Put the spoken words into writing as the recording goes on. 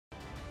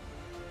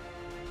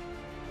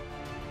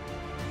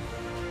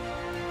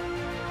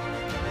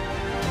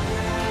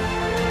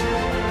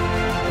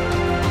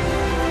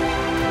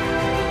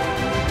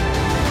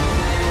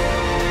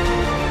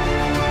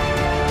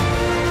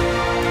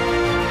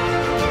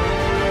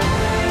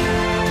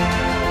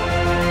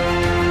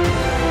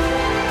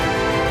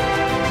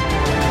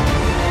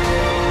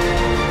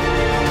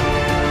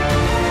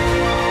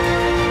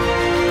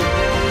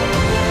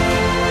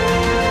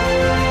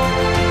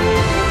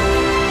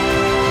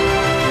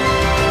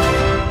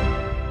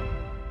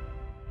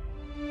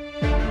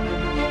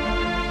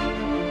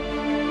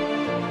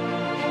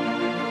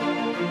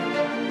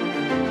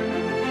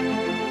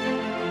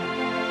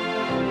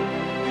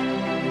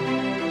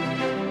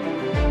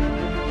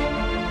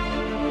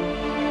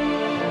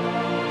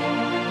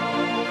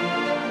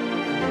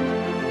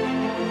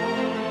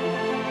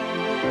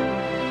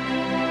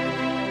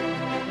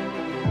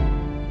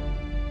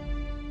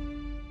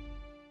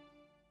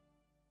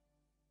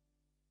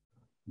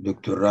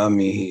Dr.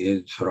 Ramy. He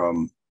is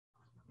from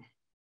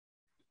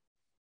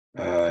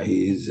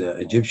he is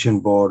Egyptian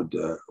Board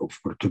of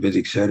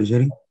Orthopedic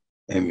Surgery,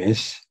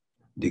 MS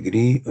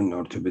degree in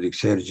Orthopedic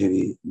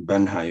Surgery,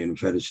 Banha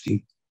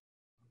University.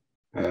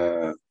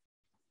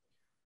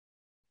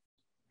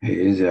 He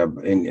is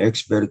an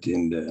expert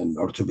in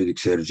orthopedic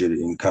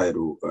surgery in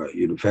Cairo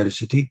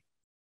University,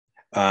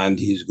 and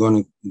he's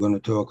going to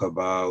talk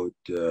about.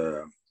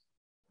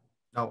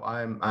 No,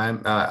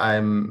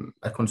 I'm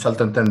a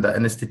consultant in the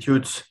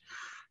institutes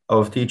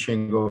of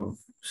teaching of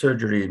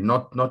surgery,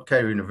 not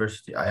Cairo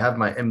University. I have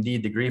my MD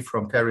degree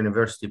from Cairo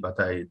University, but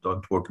I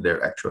don't work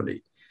there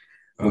actually.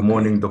 Good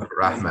morning, Dr.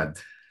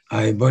 Emad.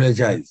 I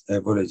apologize.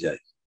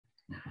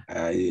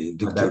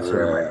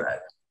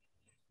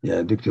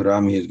 Dr.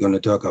 Ramy is going to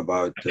talk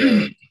about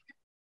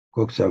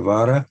coxa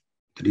vara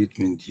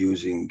treatment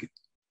using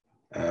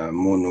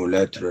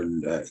monolateral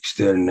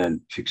external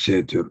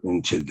fixator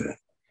in children.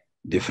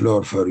 The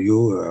floor for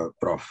you,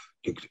 Prof.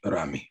 Dr.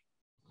 Ramy.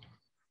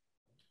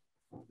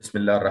 بسم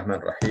الله الرحمن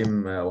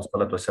الرحيم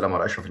والصلاة والسلام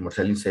على أشرف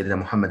المرسلين سيدنا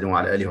محمد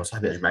وعلى آله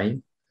وصحبه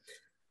أجمعين.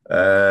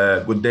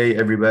 Good day,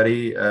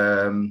 everybody.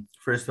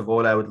 First of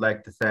all, I would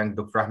like to thank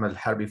Dr. Ahmed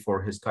Al-Harbi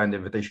for his kind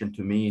invitation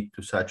to me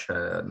to such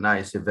a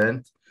nice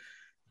event.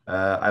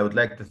 I would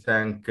like to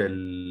thank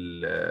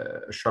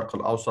الشرق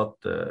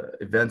الأوسط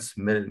events,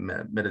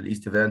 Middle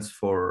East events,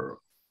 for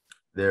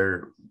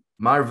their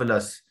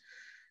marvelous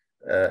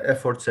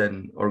efforts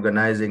in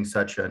organizing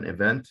such an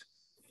event.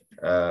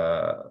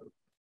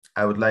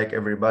 I would like to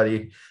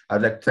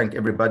thank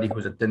everybody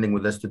who's attending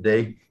with us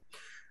today.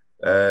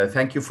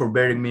 Thank you for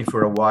bearing me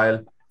for a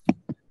while.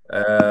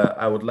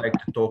 I would like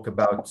to talk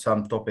about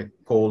some topic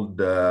called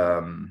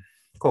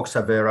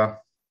coxa vara.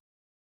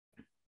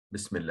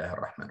 Bismillah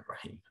ar-Rahman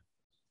ar-Rahim.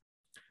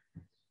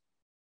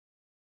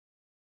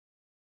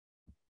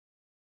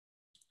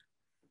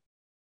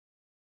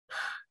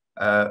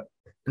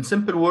 In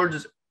simple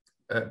words,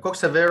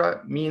 coxa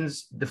vara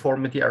means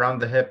deformity around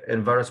the hip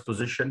in varus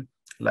position,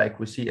 like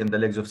we see in the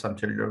legs of some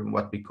children,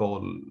 what we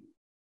call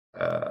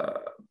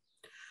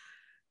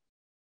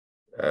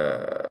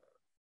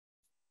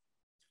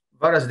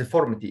varus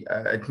deformity.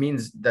 It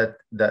means that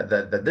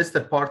the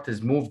distal part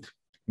is moved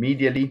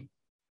medially,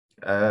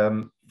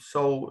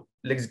 so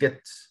legs get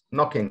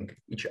knocking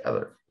each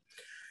other.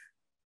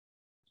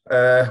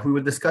 We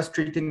will discuss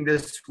treating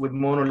this with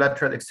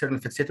monolateral external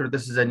fixator.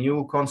 This is a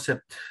new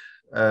concept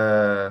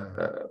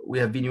we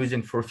have been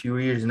using for a few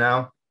years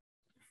now,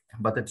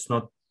 but it's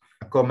not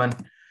a common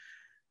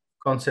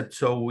concept,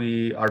 so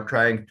we are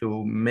trying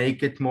to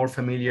make it more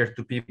familiar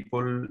to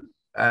people,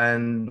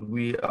 and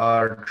we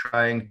are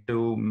trying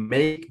to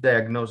make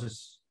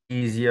diagnosis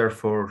easier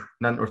for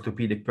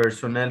non-orthopedic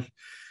personnel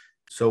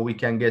so we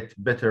can get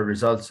better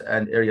results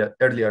and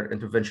earlier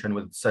intervention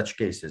with such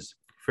cases.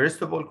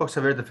 First of all,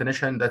 coxa vara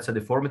definition, that's a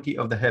deformity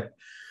of the hip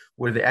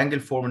where the angle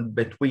formed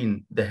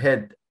between the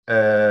head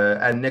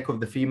and neck of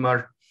the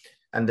femur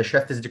and the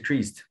shaft is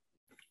decreased.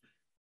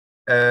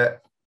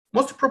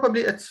 Most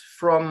probably it's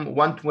from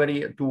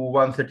 120 to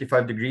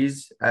 135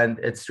 degrees, and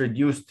it's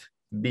reduced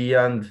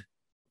beyond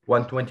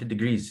 120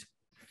 degrees.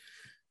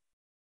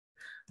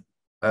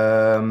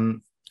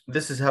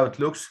 This is how it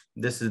looks.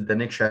 This is the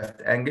neck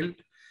shaft angle.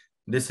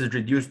 This is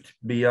reduced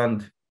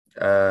beyond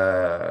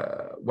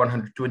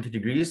 120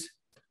 degrees,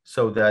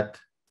 so that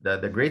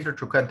the greater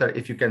trochanter,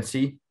 if you can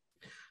see,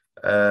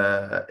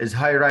 is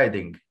high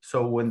riding.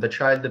 So when the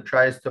child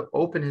tries to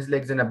open his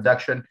legs in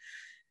abduction,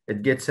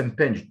 it gets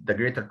impinged. The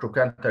greater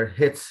trochanter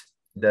hits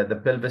the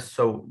pelvis,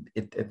 so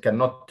it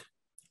cannot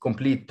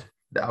complete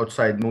the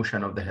outside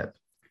motion of the hip.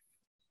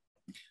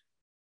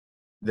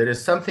 There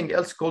is something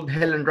else called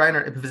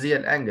Helen-Reiner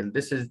epiphyseal angle.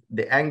 This is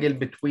the angle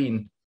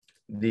between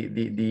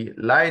the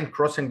line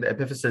crossing the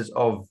epiphysis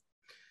of,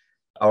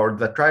 or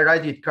the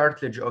triradiate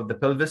cartilage of the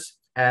pelvis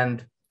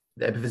and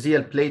the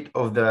epiphyseal plate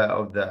of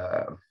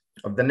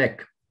the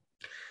neck.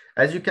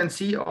 As you can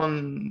see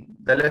on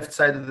the left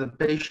side of the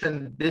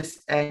patient,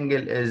 this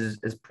angle is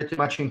pretty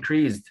much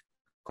increased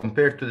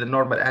compared to the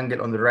normal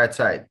angle on the right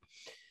side.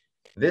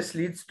 This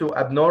leads to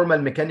abnormal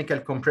mechanical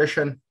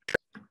compression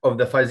of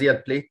the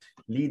physeal plate,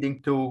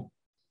 leading to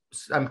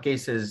some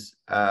cases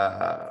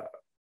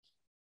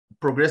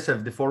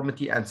progressive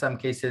deformity, and some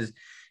cases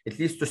it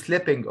leads to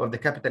slipping of the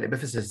capital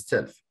epiphysis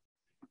itself.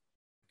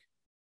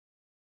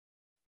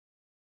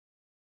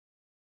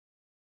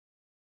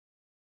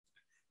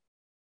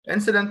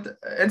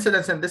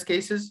 Incidence in these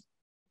cases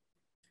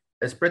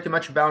is pretty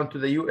much bound to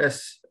the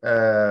US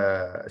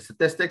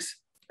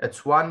statistics.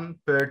 It's 1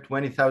 per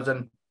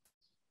 25,000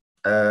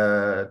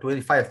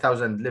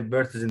 live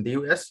births in the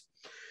US.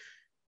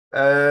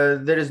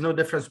 There is no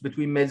difference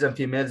between males and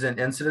females in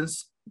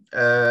incidence.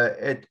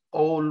 It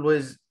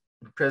always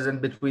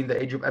present between the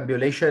age of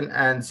ambulation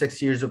and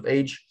 6 years of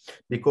age,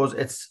 because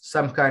it's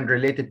some kind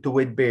related to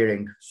weight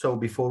bearing. So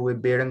before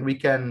weight bearing, we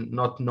can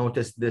not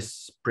notice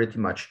this pretty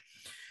much.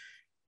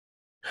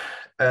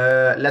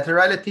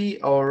 Laterality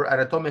or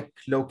anatomic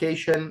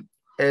location,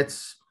 it's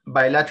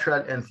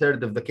bilateral in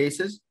 1/3 of the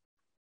cases.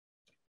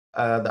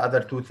 The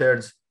other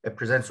 2/3 It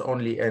presents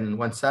only in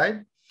one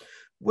side,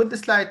 with the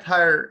slight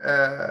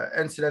higher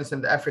incidence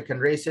in the African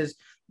races,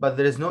 but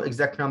there is no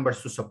exact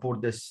numbers to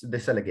support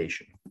this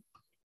allegation.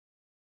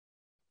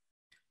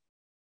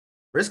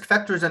 Risk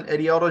factors and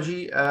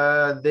etiology,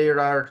 there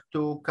are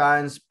two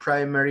kinds,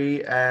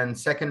 primary and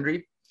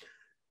secondary.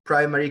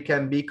 Primary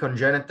can be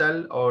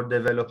congenital or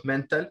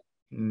developmental,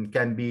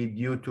 can be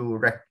due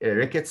to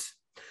rickets.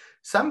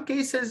 Some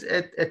cases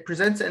it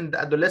presents in the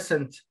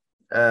adolescent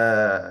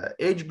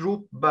age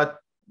group, but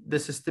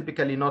this is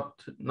typically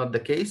not the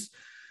case.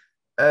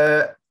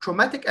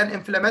 Traumatic and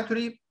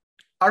inflammatory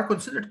are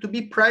considered to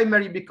be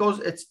primary because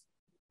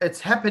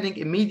it's happening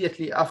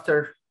immediately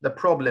after the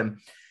problem.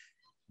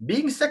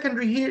 Being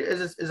secondary here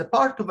is a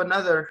part of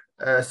another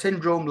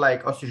syndrome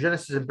like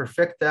osteogenesis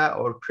imperfecta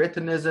or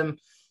cretinism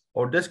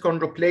or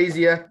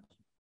dyschondroplasia.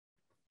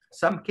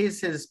 Some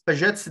cases,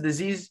 Paget's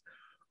disease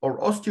or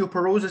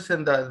osteoporosis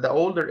in the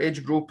older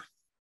age group.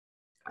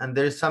 And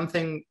there is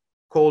something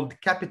called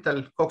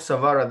capital coxa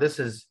vara. This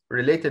is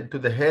related to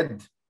the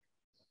head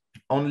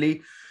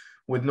only,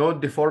 with no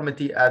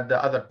deformity at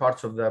the other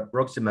parts of the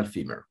proximal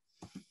femur.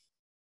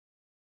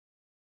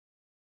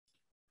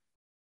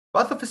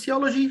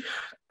 Pathophysiology,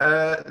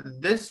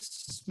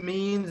 this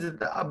means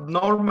the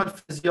abnormal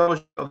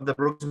physiology of the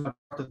proximal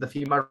part of the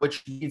femur,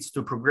 which leads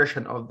to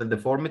progression of the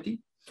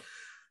deformity.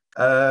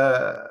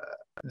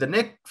 The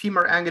neck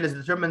femur angle is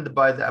determined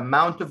by the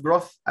amount of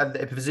growth at the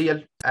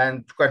epiphyseal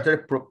and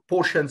quadratic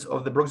portions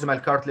of the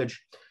proximal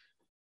cartilage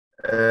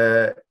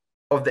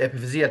of the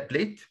epiphyseal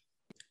plate.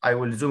 I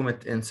will zoom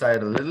it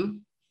inside a little.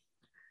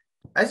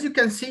 As you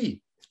can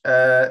see,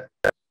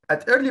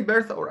 at early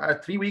birth or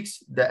at 3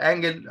 weeks, the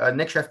angle,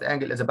 neck shaft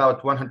angle is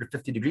about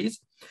 150 degrees,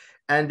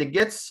 and it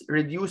gets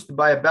reduced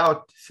by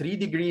about 3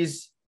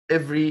 degrees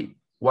every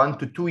 1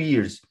 to 2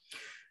 years,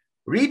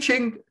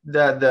 reaching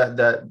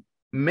the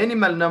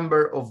minimal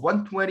number of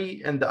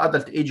 120 in the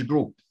adult age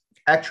group.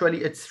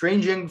 Actually, it's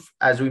ranging,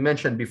 as we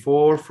mentioned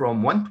before,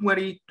 from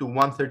 120 to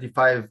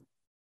 135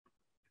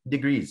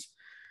 degrees.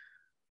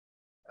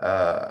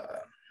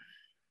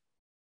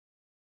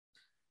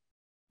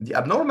 The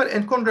abnormal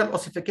enchondral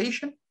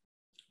ossification,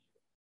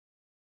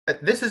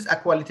 this is a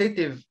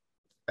qualitative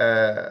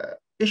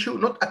issue,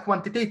 not a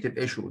quantitative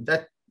issue.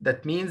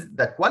 That means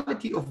the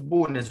quality of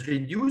bone is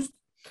reduced,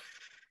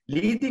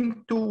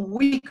 leading to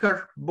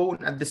weaker bone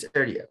at this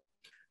area.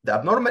 The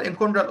abnormal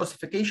enchondral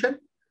ossification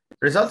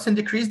results in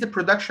decreased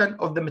production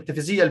of the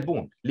metaphyseal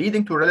bone,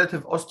 leading to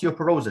relative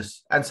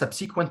osteoporosis and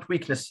subsequent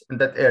weakness in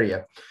that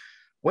area.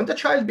 When the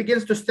child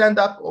begins to stand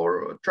up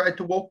or try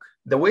to walk,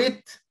 the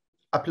weight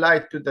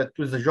applied to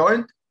the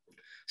joint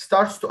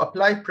starts to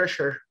apply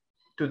pressure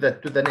to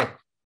the neck.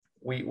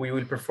 We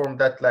will perform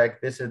that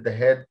like this is the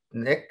head,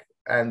 neck,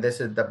 and this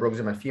is the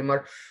proximal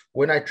femur.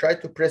 When I try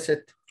to press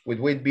it with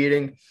weight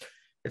bearing,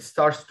 it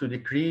starts to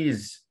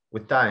decrease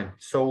with time.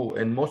 So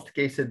in most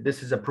cases,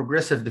 this is a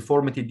progressive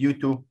deformity due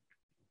to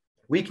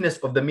weakness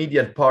of the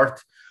medial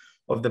part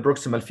of the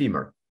proximal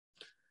femur.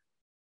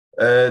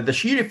 The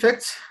shear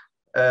effects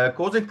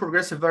causing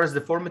progressive varus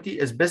deformity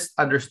is best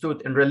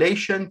understood in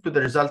relation to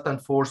the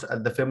resultant force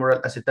at the femoral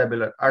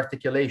acetabular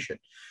articulation.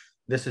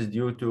 This is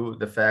due to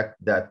the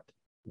fact that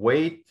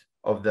weight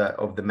of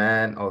the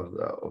man,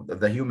 of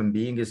the human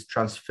being, is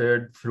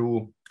transferred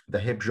through the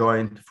hip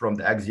joint from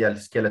the axial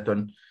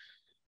skeleton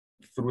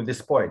through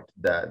this point,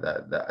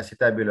 the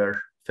acetabular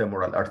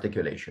femoral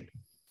articulation.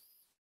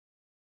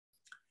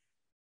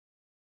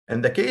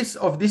 In the case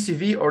of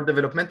DCV or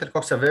developmental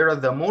coxa vara,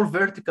 the more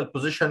vertical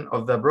position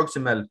of the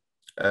proximal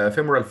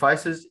femoral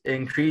physis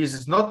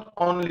increases not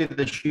only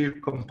the shear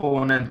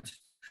component,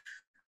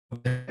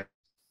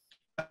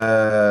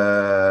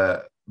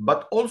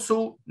 but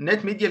also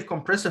net medial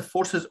compressive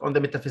forces on the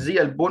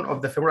metaphyseal bone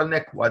of the femoral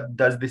neck. What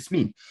does this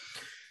mean?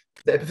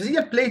 The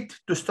epiphyseal plate,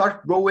 to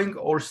start growing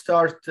or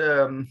start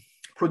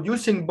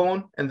producing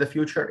bone in the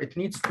future, it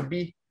needs to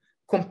be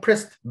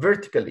compressed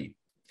vertically.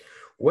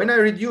 When I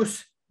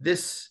reduce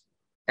this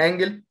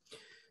angle,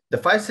 the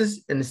physis,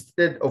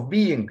 instead of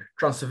being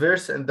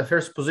transverse in the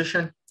first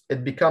position,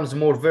 it becomes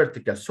more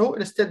vertical. So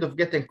instead of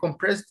getting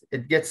compressed,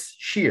 it gets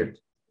sheared.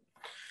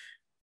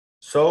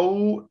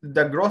 So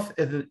the growth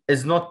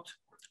is not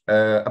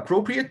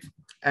appropriate,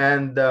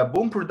 and the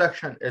bone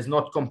production is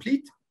not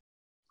complete.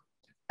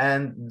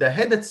 And the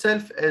head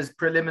itself is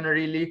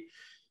preliminarily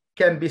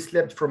can be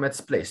slipped from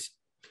its place.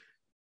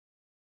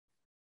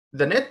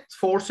 The net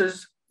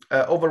forces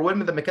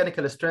overwhelm the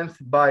mechanical strength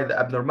by the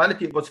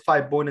abnormality of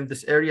ossified bone in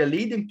this area,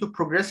 leading to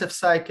progressive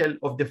cycle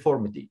of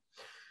deformity.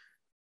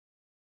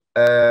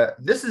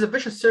 This is a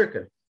vicious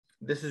circle.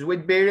 This is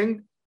weight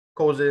bearing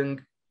causing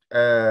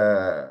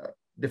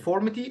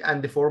deformity,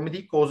 and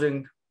deformity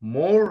causing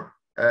more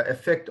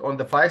effect on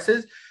the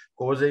physis,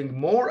 causing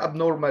more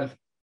abnormal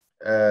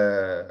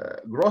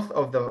growth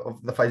of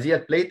the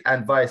physeal plate,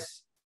 and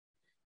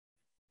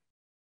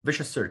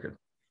vicious circle.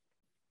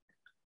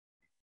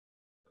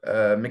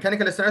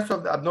 Mechanical strength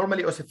of the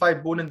abnormally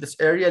ossified bone in this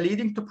area,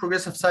 leading to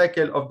progressive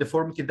cycle of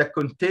deformity that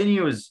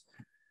continues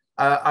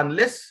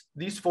unless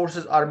these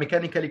forces are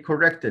mechanically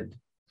corrected.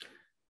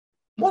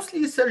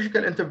 Mostly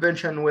surgical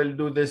intervention will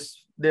do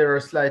this. There are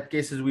slight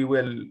cases we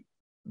will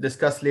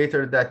discuss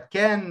later that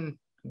can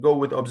go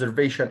with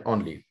observation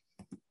only.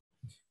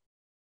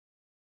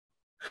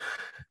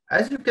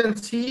 As you can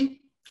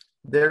see,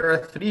 there are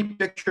 3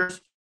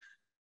 pictures.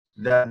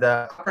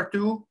 The upper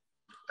 2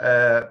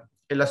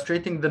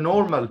 illustrating the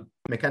normal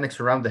mechanics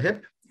around the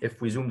hip,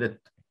 if we zoomed it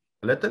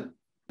a little.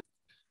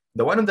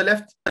 The one on the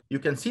left, you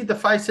can see the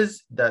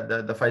physis,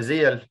 the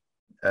physeal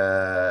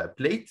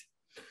plate.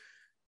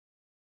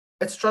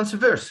 It's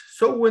transverse.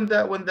 So when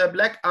the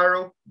black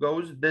arrow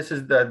goes, this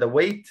is the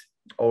weight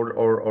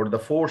or the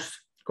force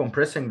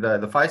compressing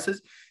the physis.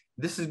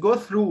 This is go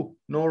through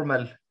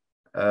normal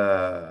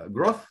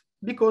growth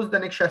because the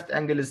neck shaft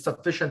angle is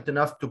sufficient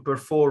enough to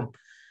perform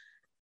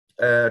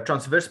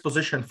transverse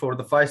position for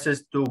the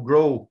physis to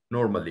grow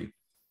normally.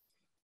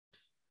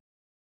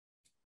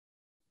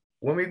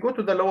 When we go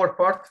to the lower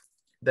part,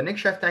 the neck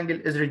shaft angle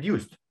is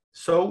reduced.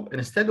 So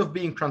instead of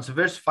being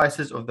transverse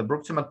physis of the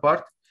proximal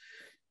part,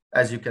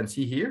 as you can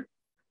see here,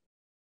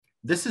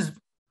 this is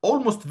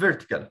almost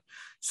vertical.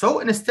 So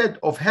instead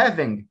of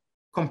having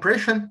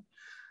compression,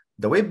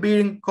 the weight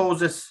bearing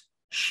causes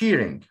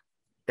shearing.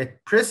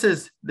 It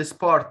presses this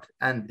part,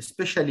 and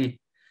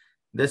especially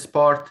this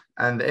part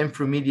and the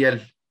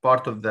inframedial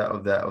part of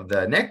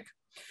the neck.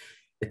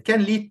 It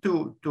can lead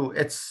to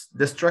its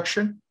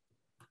destruction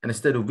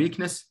instead of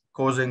weakness,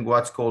 causing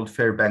what's called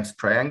Fairbanks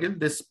triangle.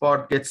 This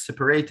part gets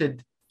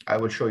separated. I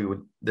will show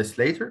you this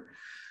later.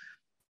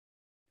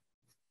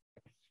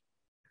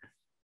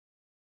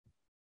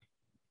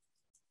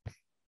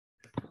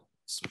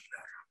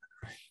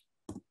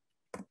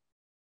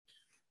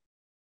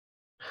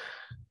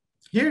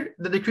 Here,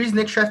 the decreased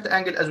neck shaft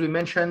angle, as we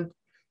mentioned,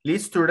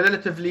 leads to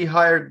relatively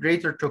higher,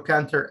 greater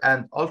trochanter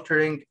and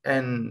altering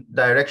in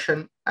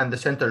direction and the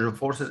center of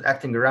forces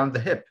acting around the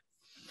hip.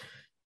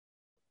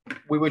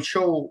 We will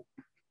show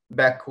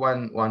back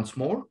once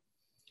more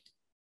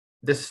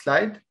this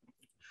slide.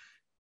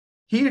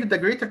 Here, the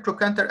greater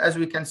trochanter, as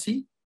we can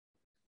see,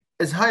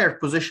 is higher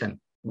position.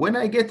 When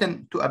I get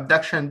into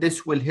abduction,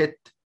 this will hit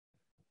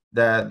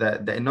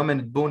the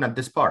innominate bone at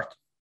this part.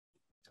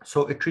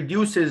 So it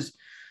reduces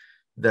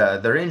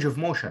the range of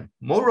motion.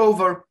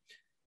 Moreover,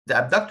 the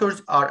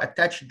abductors are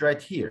attached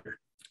right here.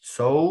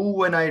 So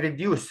when I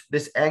reduce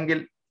this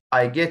angle,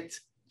 I get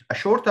a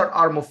shorter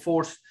arm of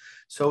force.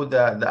 So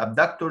the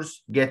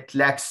abductors get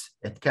lax.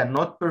 It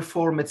cannot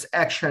perform its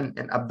action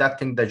in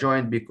abducting the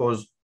joint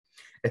because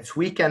it's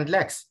weak and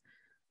lax.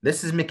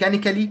 This is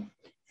mechanically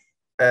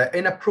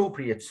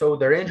inappropriate. So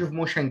the range of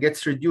motion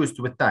gets reduced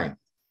with time.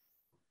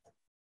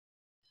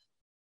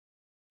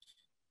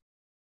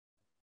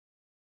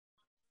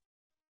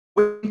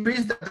 We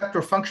increase the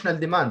abductor functional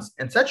demands.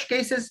 In such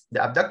cases,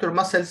 the abductor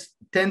muscles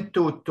tend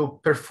to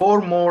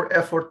perform more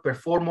effort,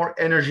 perform more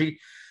energy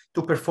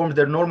to perform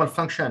their normal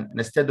function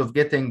instead of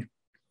getting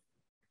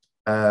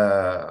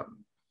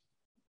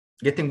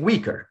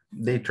weaker.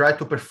 They try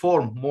to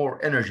perform more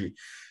energy.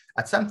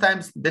 And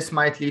sometimes this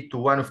might lead to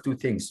one of 2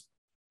 things.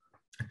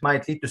 It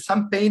might lead to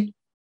some pain,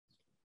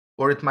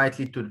 or it might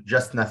lead to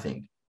just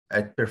nothing.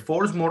 It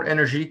performs more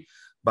energy,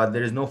 but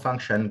there is no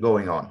function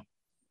going on.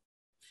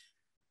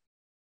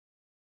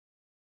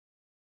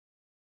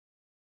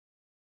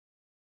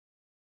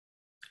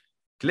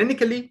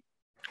 Clinically,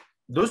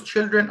 those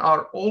children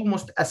are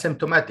almost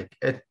asymptomatic.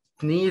 It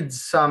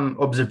needs some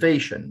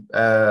observation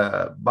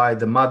by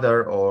the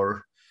mother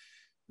or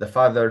the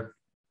father.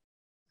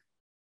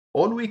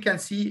 All we can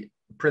see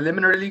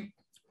preliminarily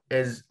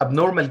is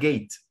abnormal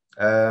gait.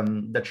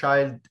 The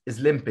child is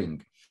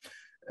limping.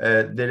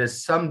 There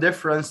is some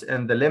difference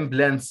in the limb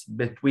lengths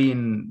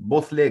between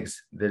both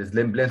legs. There is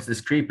limb length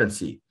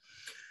discrepancy.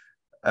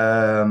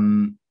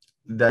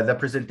 The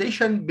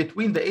presentation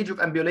between the age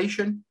of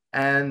ambulation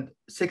and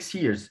 6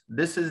 years.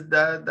 This is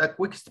the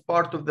quickest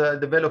part of the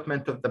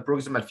development of the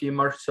proximal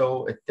femur.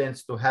 So it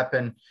tends to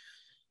happen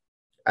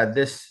at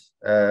this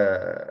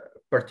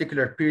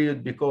particular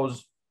period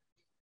because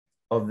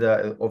of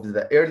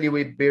the early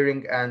weight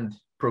bearing and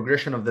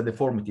progression of the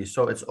deformity.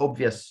 So it's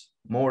obvious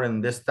more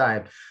in this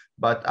time,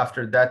 but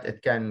after that,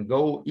 it can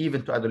go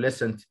even to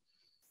adolescent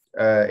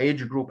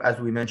age group, as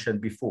we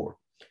mentioned before.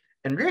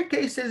 In rare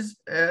cases,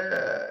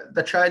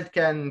 the child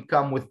can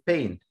come with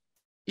pain,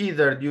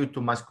 either due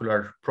to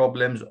muscular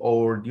problems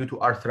or due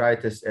to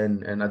arthritis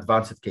in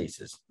advanced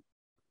cases.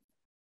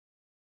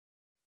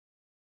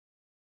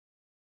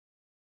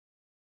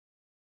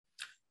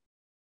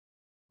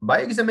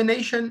 By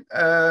examination,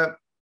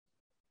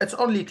 it's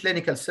only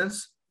clinical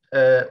sense.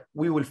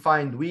 We will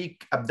find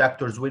weak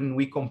abductors when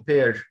we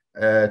compare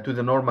to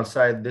the normal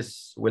side.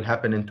 This will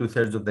happen in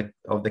 2/3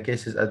 of the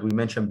cases, as we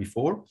mentioned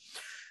before.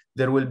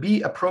 There will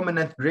be a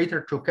prominent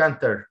greater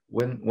trochanter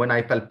when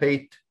I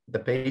palpate the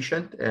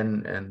patient,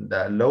 and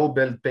the low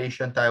build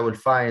patient, I will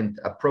find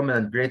a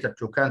prominent greater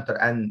trochanter,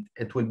 and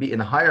it will be in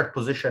a higher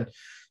position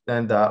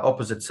than the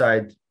opposite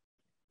side,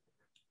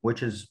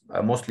 which is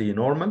mostly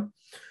normal,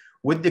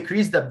 with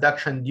decreased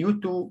abduction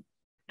due to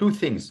 2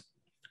 things.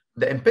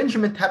 the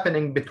impingement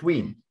happening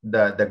between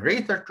the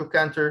greater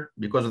trochanter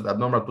because of the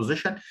abnormal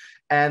position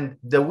and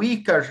the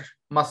weaker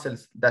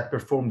muscles that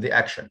perform the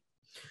action.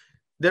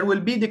 There will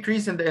be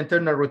decrease in the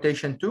internal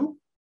rotation too.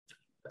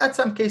 At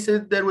some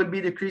cases, there will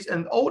be decrease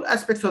in all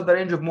aspects of the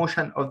range of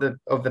motion of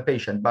the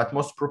patient, but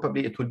most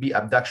probably it will be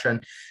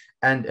abduction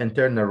and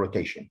internal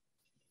rotation.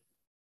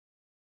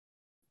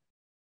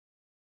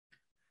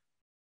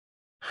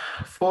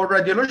 For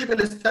radiological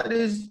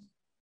studies,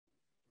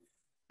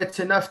 it's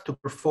enough to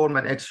perform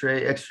an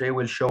X-ray. X-ray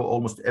will show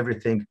almost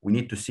everything we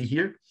need to see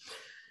here.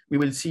 We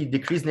will see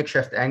decreased neck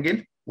shaft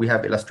angle. We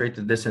have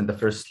illustrated this in the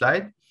first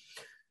slide.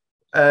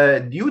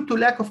 Due to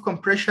lack of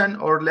compression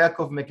or lack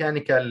of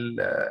mechanical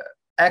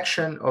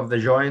action of the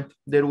joint,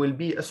 there will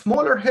be a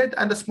smaller head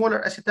and a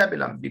smaller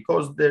acetabulum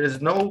because there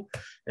is no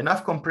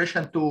enough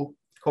compression to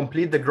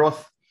complete the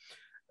growth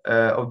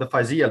of the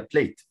physeal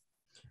plate.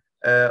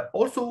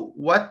 Also,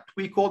 what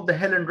we call the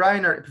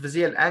Helen-Reiner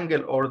epiphyseal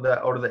angle or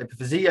the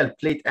epiphyseal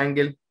plate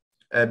angle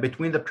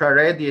between the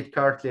triradiate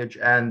cartilage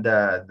and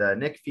the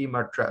neck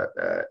femur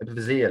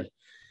epiphyseal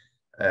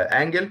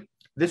angle.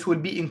 This will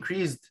be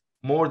increased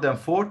more than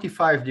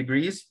 45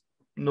 degrees.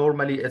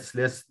 Normally, it's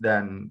less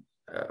than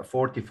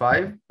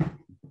 45,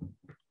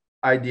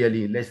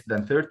 ideally less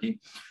than 30.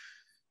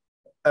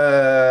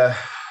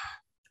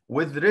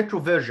 With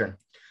retroversion.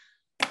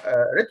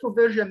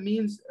 Retroversion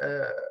means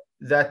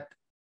that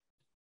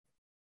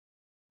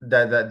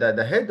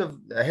the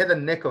head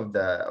and neck of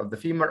the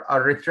femur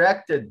are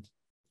retracted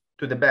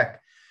to the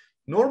back.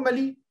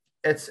 Normally,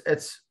 it's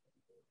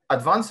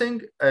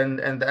advancing and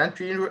the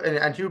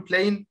anterior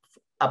plane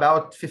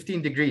about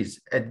 15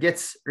 degrees. It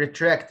gets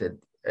retracted.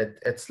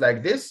 It's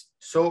like this,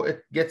 so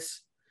it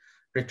gets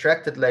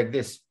retracted like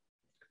this,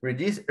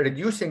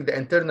 reducing the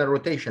internal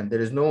rotation.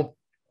 There is no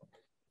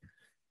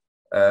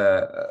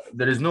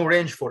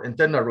range for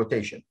internal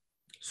rotation,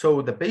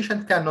 so the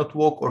patient cannot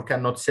walk or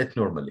cannot sit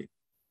normally.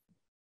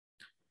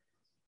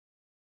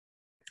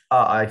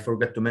 I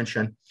forgot to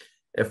mention,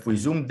 if we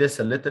zoom this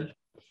a little,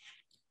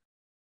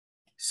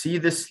 see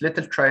this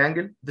little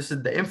triangle? This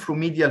is the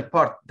inframedial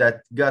part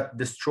that got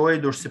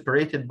destroyed or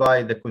separated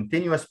by the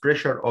continuous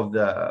pressure of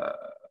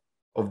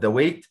the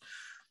weight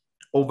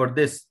over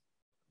this.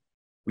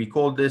 We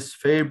call this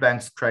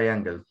Fairbanks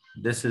triangle.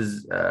 This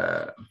is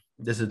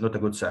not a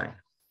good sign.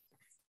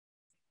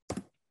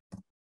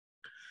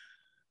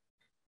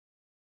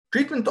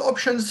 Treatment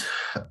options.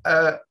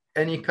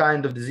 Any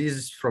kind of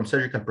disease from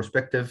surgical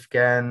perspective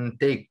can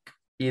take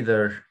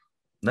either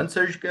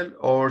non-surgical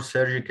or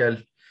surgical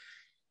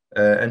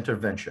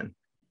intervention.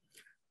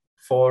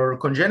 For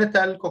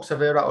congenital coxa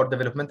vara or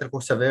developmental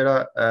coxa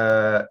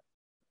vara,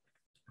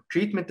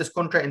 treatment is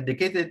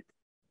contraindicated.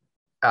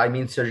 I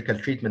mean surgical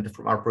treatment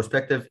from our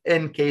perspective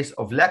in case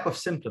of lack of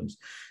symptoms.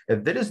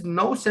 If there is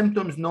no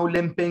symptoms, no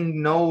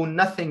limping, no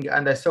nothing,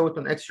 and I saw it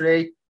on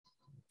X-ray,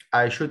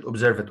 I should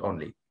observe it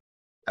only.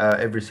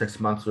 Every 6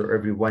 months or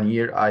every 1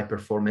 year, I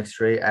perform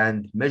X-ray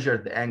and measure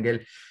the angle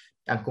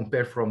and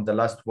compare from the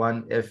last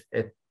one if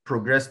it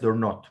progressed or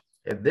not.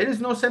 If there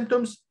is no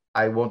symptoms,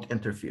 I won't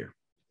interfere.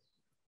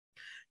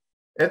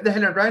 If the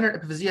Helen-Reiner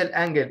epiphyseal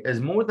angle is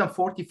more than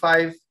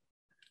 45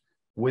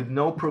 with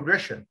no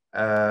progression,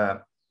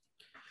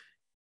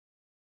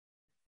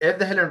 if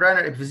the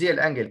Helen-Reiner epiphyseal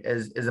angle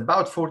is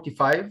about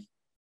 45,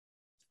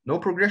 no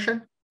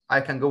progression, I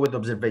can go with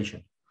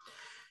observation.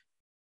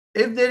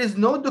 If there is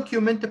no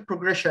documented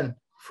progression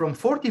from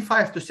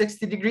 45 to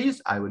 60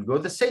 degrees, I will go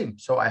the same.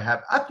 So I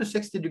have up to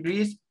 60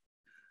 degrees,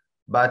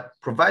 but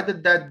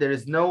provided that there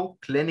is no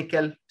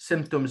clinical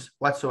symptoms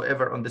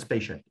whatsoever on this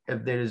patient.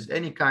 If there is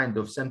any kind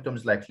of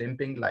symptoms like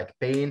limping, like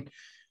pain,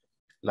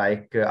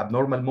 like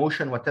abnormal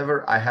motion,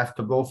 whatever, I have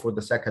to go for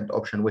the second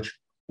option, which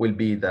will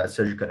be the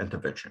surgical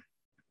intervention.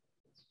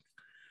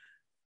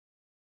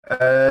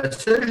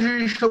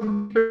 Surgery should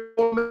be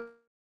performed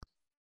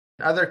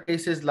in other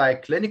cases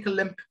like clinical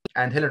limp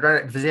and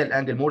Helen-Reiner epiphyseal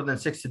angle more than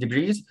 60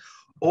 degrees,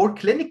 or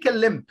clinical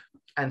limp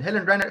and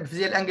Helen-Reiner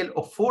epiphyseal angle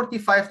of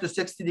 45 to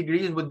 60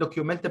 degrees with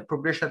documented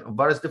progression of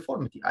varus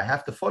deformity. I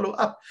have to follow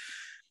up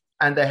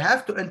and I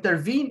have to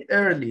intervene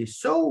early.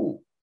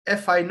 So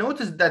if I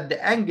notice that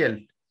the angle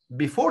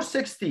before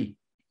 60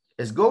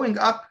 is going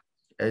up,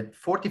 at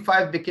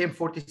 45 became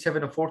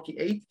 47 or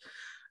 48,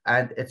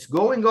 and it's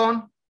going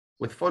on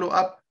with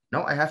follow-up,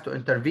 now I have to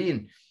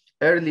intervene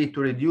early to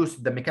reduce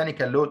the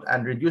mechanical load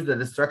and reduce the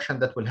destruction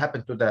that will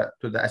happen to the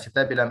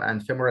acetabulum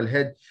and femoral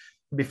head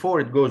before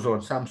it goes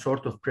on, some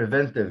sort of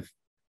preventive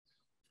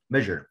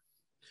measure.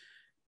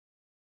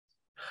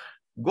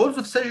 Goals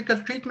of surgical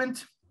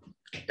treatment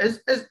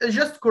is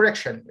just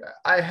correction.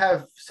 I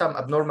have some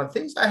abnormal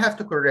things, I have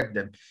to correct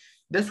them.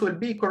 This will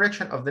be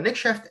correction of the neck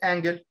shaft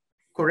angle,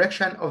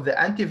 correction of the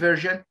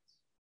anteversion.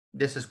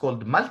 This is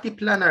called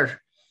multiplanar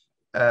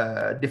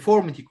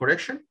deformity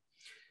correction.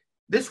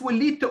 This will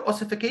lead to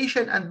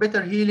ossification and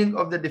better healing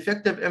of the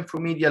defective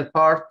inframedial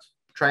part,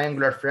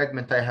 triangular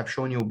fragment I have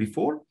shown you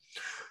before,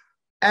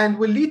 and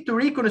will lead to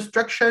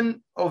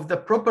reconstruction of the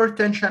proper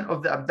tension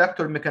of the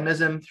abductor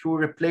mechanism through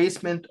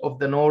replacement of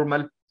the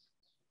normal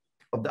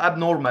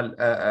abnormal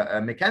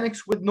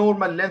mechanics with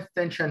normal length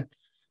tension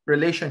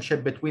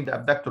relationship between the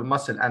abductor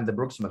muscle and the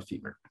proximal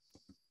femur.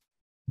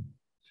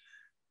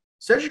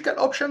 Surgical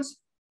options,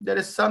 there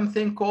is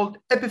something called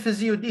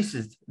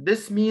epiphysiodesis.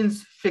 This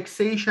means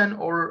fixation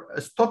or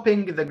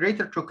stopping the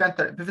greater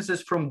trochanter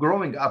epiphysis from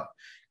growing up.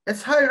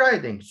 It's high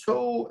riding,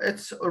 so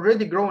it's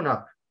already grown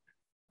up.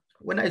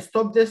 When I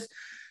stop this,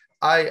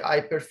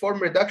 I perform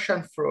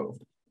reduction for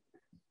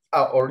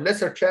or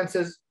lesser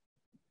chances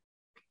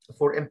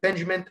for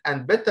impingement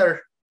and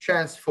better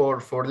chance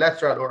for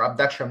lateral or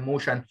abduction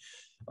motion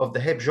of the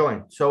hip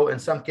joint. So in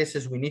some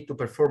cases, we need to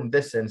perform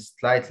this in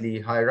slightly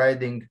high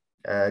riding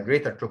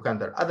greater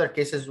trochanter. Other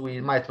cases,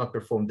 we might not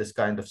perform this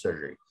kind of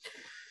surgery.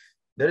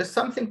 There is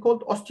something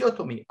called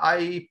osteotomy.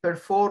 I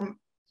perform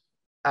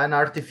an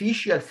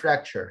artificial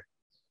fracture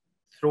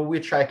through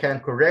which I can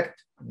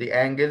correct the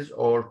angles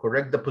or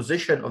correct the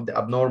position of the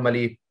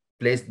abnormally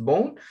placed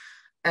bone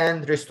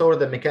and restore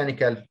the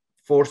mechanical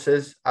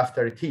forces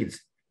after it heals.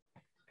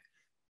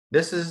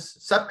 This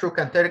is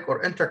subtrochanteric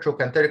or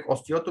intratrochanteric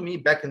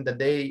osteotomy. Back in the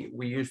day,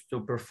 we used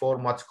to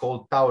perform what's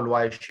called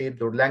towel-Y-shaped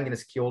or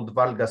Langenskioled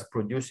valgus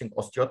producing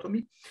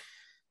osteotomy.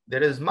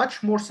 There is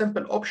much more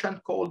simple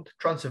option called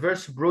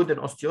transverse Bruden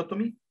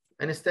osteotomy.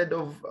 And instead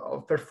of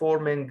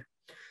performing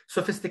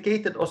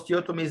sophisticated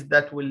osteotomies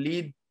that will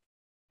lead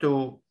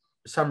to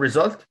some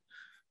result,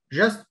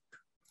 just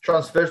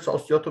transverse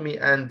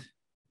osteotomy and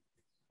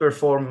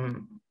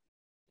perform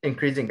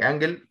increasing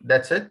angle,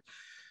 that's it.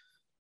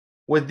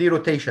 With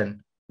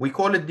derotation, we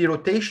call it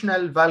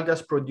derotational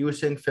valgus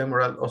producing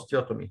femoral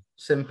osteotomy.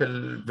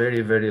 Simple,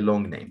 very, very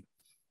long name.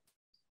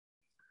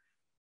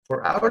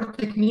 For our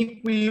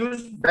technique, we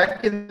use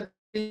back in the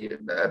day,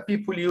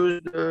 people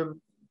used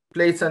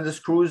plates and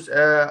screws,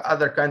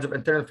 other kinds of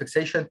internal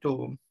fixation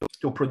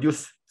to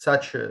produce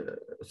such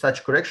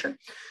correction.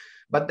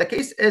 But the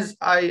case is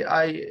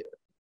I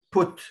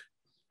put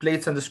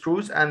plates and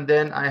screws, and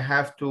then I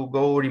have to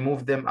go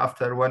remove them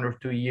after 1 or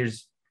 2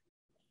 years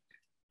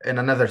in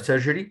another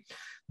surgery.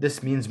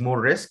 This means more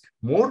risk,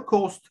 more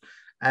cost,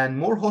 and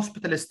more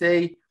hospital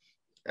stay.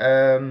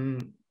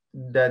 The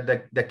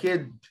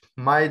kid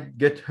might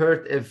get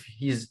hurt if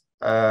he's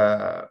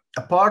a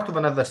part of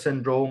another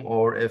syndrome,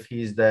 or if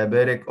he's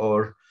diabetic,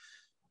 or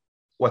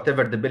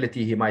whatever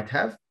debility he might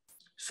have.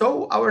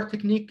 So our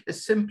technique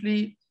is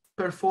simply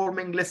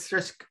performing less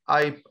risk.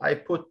 I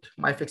put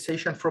my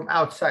fixation from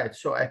outside,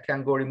 so I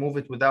can go remove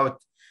it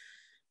without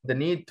the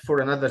need for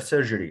another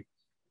surgery.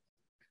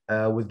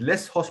 With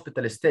less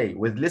hospital stay,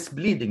 with less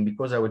bleeding,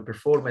 because I will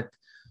perform it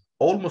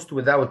almost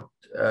without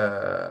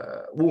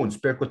wounds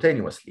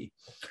percutaneously.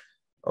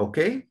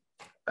 Okay,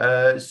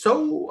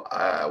 so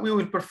we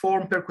will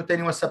perform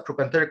percutaneous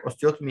subtrochanteric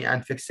osteotomy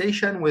and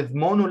fixation with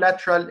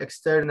monolateral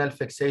external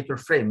fixator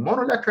frame.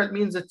 Monolateral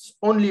means it's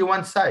only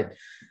one side,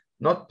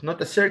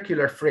 not a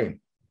circular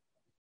frame.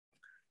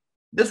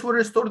 This will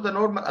restore the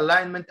normal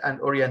alignment and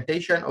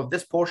orientation of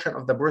this portion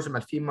of the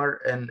proximal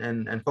femur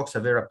in coxa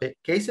vara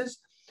cases,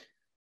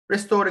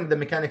 restoring the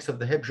mechanics of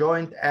the hip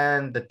joint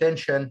and the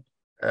tension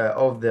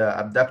of the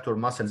abductor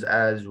muscles,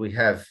 as we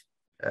have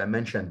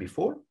mentioned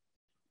before.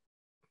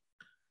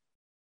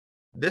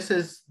 This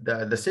is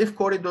the safe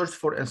corridors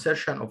for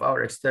insertion of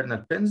our external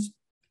pins.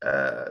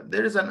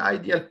 There is an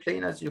ideal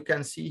plane, as you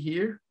can see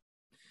here.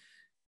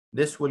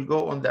 This will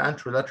go on the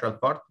anterolateral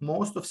part.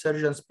 Most of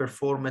surgeons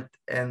perform it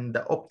in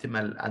the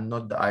optimal and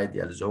not the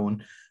ideal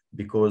zone,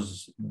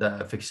 because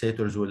the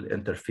fixators will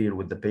interfere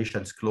with the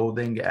patient's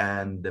clothing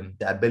and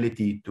the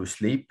ability to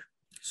sleep.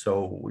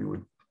 So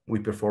we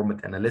perform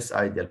it in a less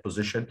ideal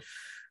position,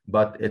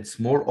 but it's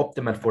more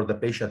optimal for the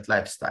patient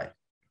lifestyle.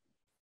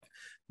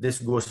 This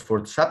goes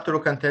for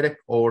subtrochanteric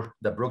or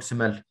the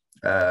proximal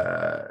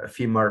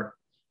femur,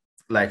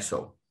 like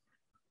so.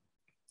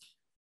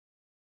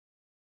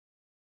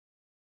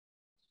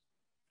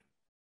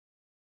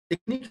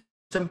 Technique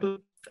simple.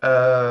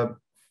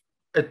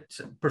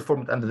 It's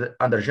performed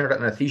under general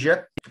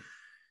anesthesia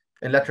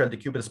in lateral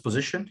decubitous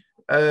position.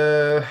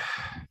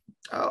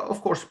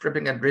 Of course,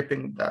 prepping and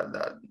draping,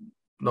 the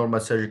normal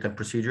surgical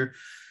procedure.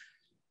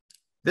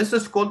 This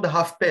is called the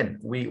half pin.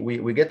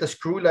 We get a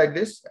screw like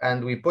this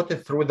and we put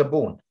it through the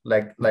bone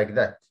like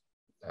that.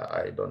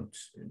 I don't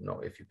know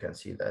if you can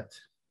see that.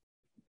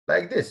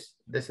 Like this.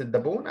 This is the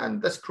bone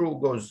and the screw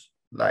goes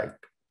like.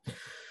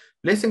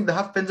 Placing the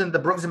half pins in the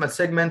proximal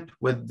segment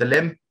with the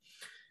limb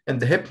in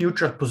the hip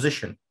neutral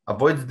position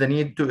avoids the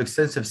need to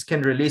extensive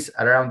skin release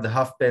around the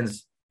half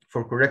pins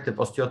for corrective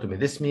osteotomy.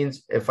 This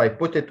means if I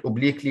put it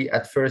obliquely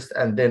at first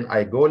and then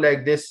I go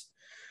like this,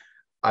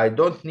 I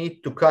don't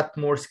need to cut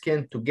more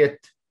skin to get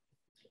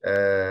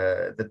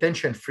the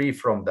tension free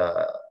from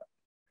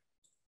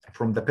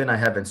the pin I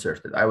have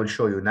inserted. I will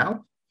show you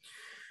now.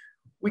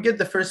 We get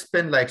the first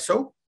pin like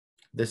so.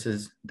 This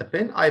is the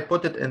pin. I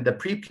put it in the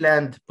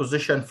pre-planned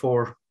position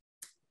for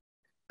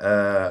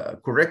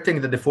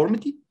correcting the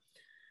deformity.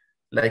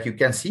 Like you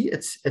can see,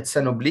 it's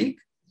an oblique.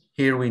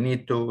 Here we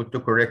need to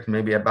correct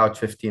maybe about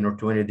 15 or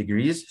 20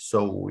 degrees.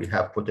 So we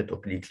have put it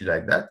obliquely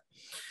like that.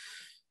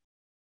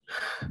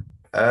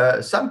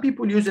 Some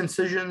people use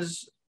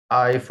incisions.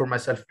 I, for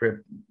myself,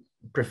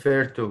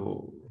 prefer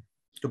to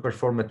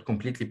perform it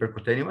completely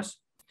percutaneous.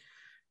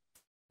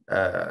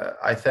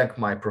 I thank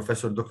my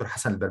professor, Dr.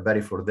 Hassan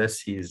al-Barbari, for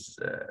this. He's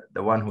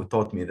the one who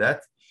taught me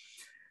that.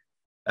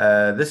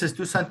 This is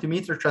 2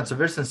 centimeter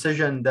transverse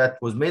incision that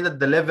was made at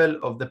the level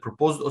of the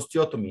proposed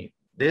osteotomy.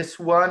 This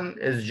one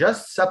is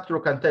just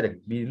subtrochanteric,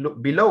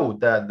 below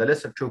the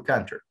lesser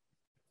trochanter.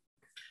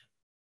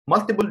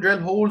 Multiple drill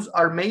holes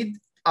are made.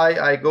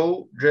 I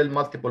go drill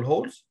multiple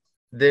holes.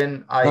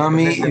 Then I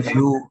Ramy,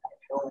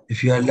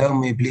 if you allow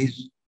me,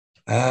 please.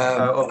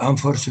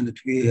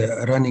 Unfortunately, we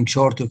are running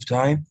short of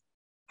time,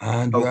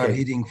 and we are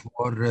heading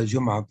for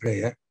Jum'ah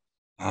prayer.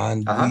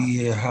 And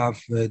we have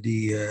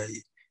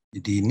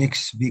the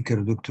next speaker,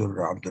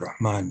 Dr.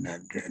 Abdurrahman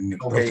and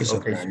Professor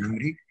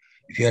Namri.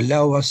 If you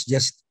allow us,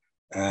 just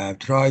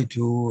try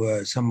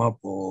to sum up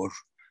or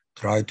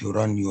try to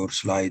run your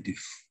slide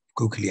if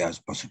quickly as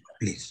possible,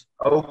 please.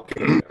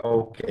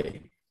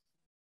 Okay.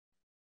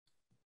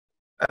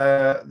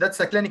 That's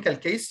a clinical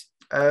case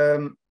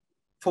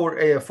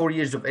for 4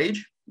 years of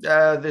age.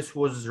 This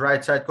was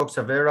right side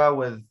coxa vara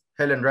with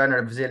Helen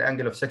Reiner axial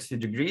angle of 60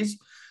 degrees.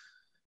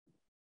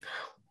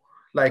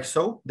 Like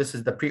so. This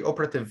is the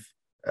preoperative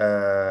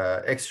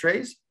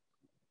x-rays.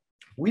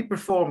 We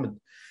performed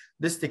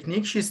this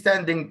technique. She's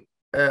standing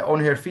on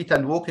her feet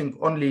and walking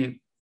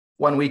only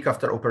 1 week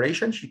after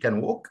operation. She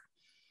can walk.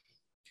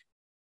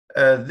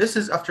 This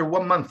is after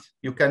 1 month.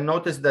 You can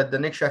notice that the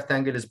neck shaft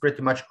angle is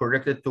pretty much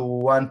corrected to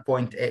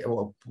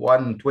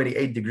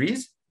 128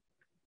 degrees.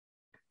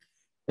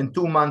 In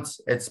 2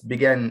 months, it's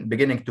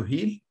beginning to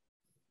heal.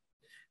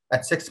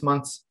 At 6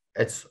 months,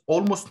 it's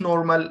almost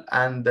normal,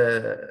 and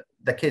the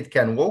kid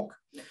can walk.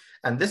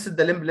 And this is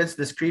the limb length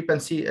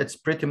discrepancy. It's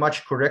pretty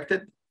much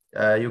corrected.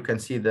 You can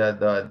see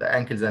the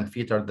ankles and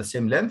feet are the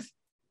same length.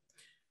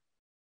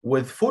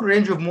 With full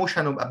range of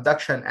motion of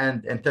abduction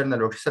and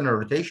internal or external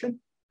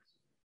rotation.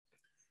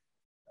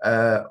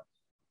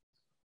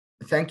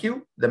 Thank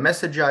you. The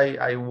message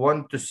I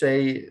want to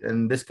say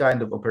in this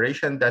kind of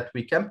operation that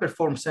we can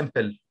perform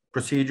simple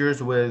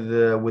procedures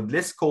with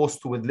less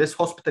cost, with less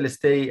hospital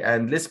stay,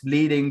 and less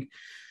bleeding.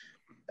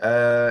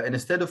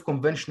 Instead of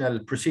conventional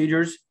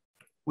procedures,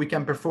 we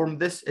can perform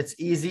this. It's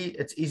easy.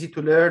 It's easy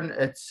to learn.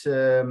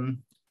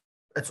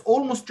 It's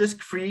almost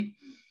risk-free.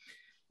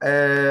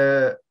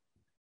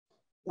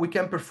 We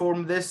can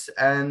perform this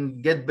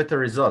and get better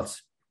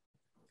results.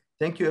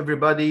 Thank you,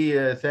 everybody.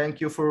 Thank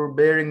you for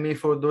bearing me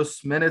for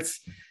those minutes.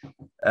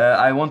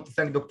 I want to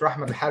thank Dr.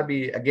 Ahmed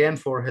Al-Harbi again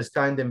for his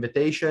kind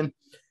invitation.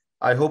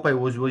 I hope I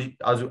was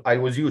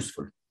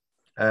useful.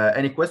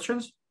 Any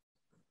questions?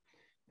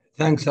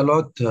 Thanks a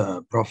lot,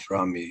 Prof.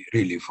 Ramy,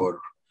 really, for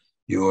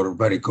your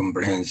very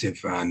comprehensive,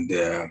 and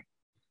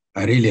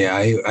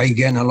I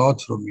gain a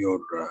lot from your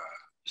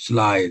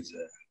slides.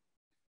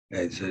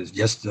 It's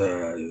just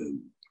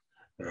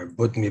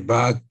put me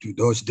back to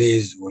those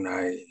days when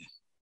I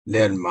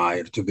learned my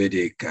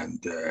orthopedic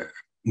and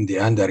in the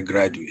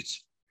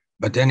undergraduates.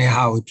 But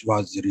anyhow, it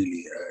was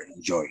really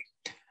enjoy.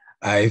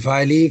 If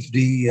I leave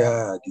the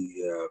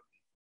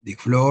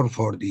floor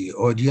for the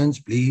audience,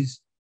 please.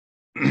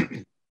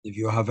 If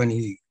you have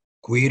any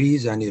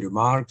queries, any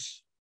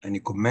remarks, any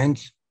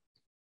comments.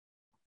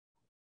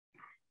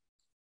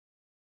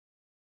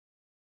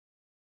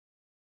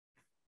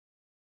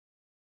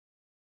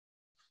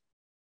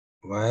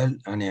 Well,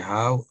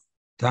 anyhow,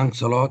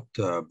 thanks a lot,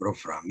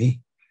 Prof.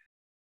 Ramy.